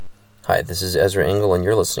Hi, this is Ezra Engel, and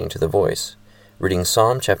you're listening to The Voice, reading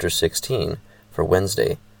Psalm chapter 16 for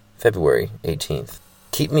Wednesday, February 18th.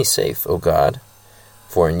 Keep me safe, O God,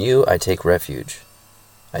 for in you I take refuge.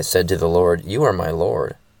 I said to the Lord, You are my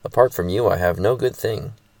Lord. Apart from you I have no good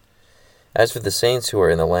thing. As for the saints who are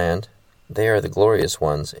in the land, they are the glorious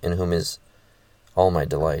ones, in whom is all my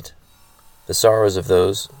delight. The sorrows of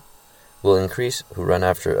those will increase who run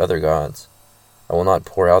after other gods. I will not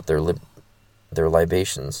pour out their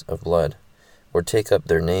libations of blood, or take up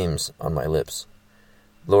their names on my lips.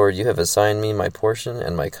 Lord, you have assigned me my portion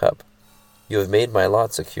and my cup. You have made my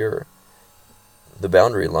lot secure. The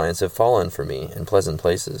boundary lines have fallen for me in pleasant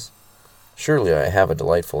places. Surely I have a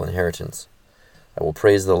delightful inheritance. I will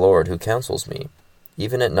praise the Lord who counsels me.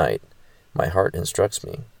 Even at night, my heart instructs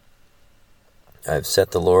me. I have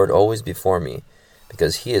set the Lord always before me,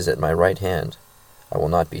 because he is at my right hand. I will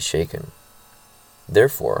not be shaken.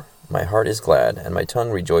 Therefore, my heart is glad, and my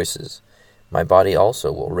tongue rejoices. My body also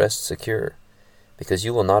will rest secure, because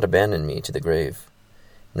you will not abandon me to the grave,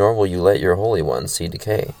 nor will you let your Holy One see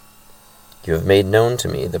decay. You have made known to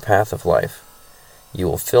me the path of life. You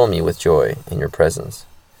will fill me with joy in your presence,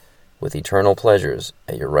 with eternal pleasures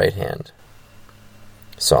at your right hand.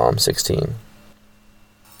 Psalm 16.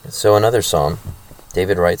 So another psalm,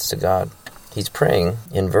 David writes to God. He's praying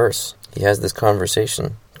in verse. He has this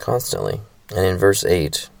conversation constantly. And in verse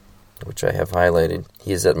 8, which I have highlighted,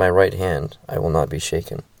 he is at my right hand, I will not be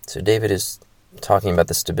shaken. So David is talking about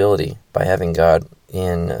the stability by having God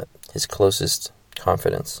in his closest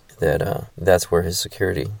confidence, that's where his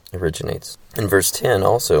security originates. And verse 10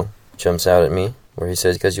 also jumps out at me, where he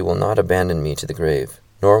says, Because you will not abandon me to the grave,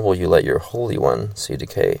 nor will you let your Holy One see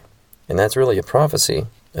decay. And that's really a prophecy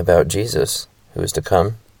about Jesus, who is to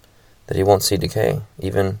come, that he won't see decay.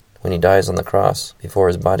 Even when he dies on the cross, before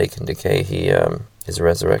his body can decay, he is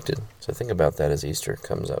resurrected. So think about that as Easter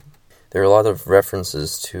comes up. There are a lot of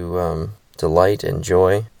references to delight and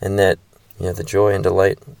joy, and that the joy and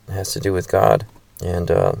delight has to do with God and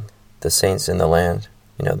the saints in the land.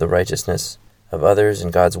 The righteousness of others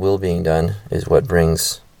and God's will being done is what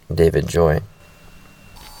brings David joy.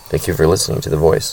 Thank you for listening to The Voice.